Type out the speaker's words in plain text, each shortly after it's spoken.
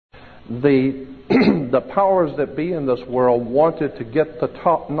the the powers that be in this world wanted to get the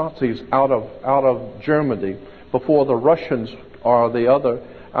top Nazis out of Germany before the Russians or the other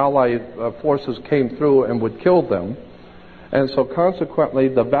Allied forces came through and would kill them. And so consequently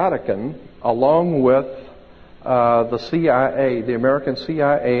the Vatican, along with the CIA, the American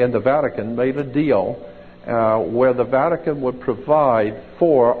CIA and the Vatican, made a deal where the Vatican would provide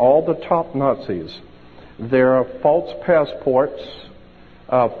for all the top Nazis their false passports,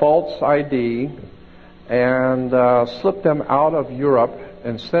 false ID, and slip them out of Europe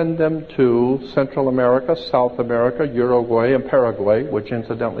and send them to Central America, South America, Uruguay, and Paraguay, which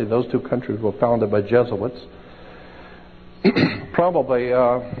incidentally those two countries were founded by Jesuits. Probably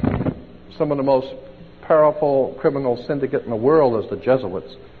some of the most powerful criminal syndicate in the world is the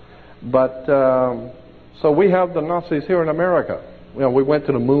Jesuits. But so we have the Nazis here in America. You know, we went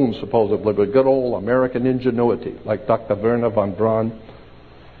to the moon supposedly with good old American ingenuity, like Dr. Werner von Braun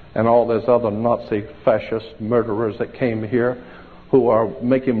and all those other Nazi fascist murderers that came here who are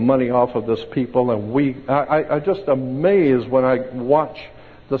making money off of this people. And I just amazed when I watch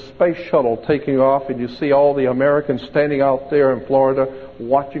the space shuttle taking off and you see all the Americans standing out there in Florida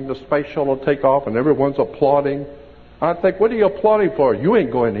watching the space shuttle take off and everyone's applauding. I think, what are you applauding for? You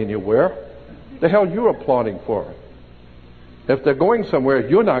ain't going anywhere. The hell you applauding for? If they're going somewhere,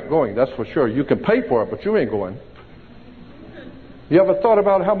 you're not going, that's for sure. You can pay for it, but you ain't going. You ever thought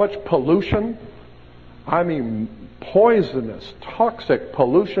about how much pollution, I mean poisonous, toxic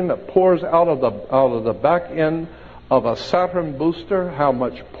pollution that pours out of the back end of a Saturn booster, how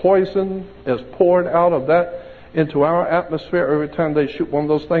much poison is poured out of that into our atmosphere every time they shoot one of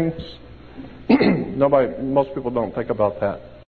those things? Most people don't think about that.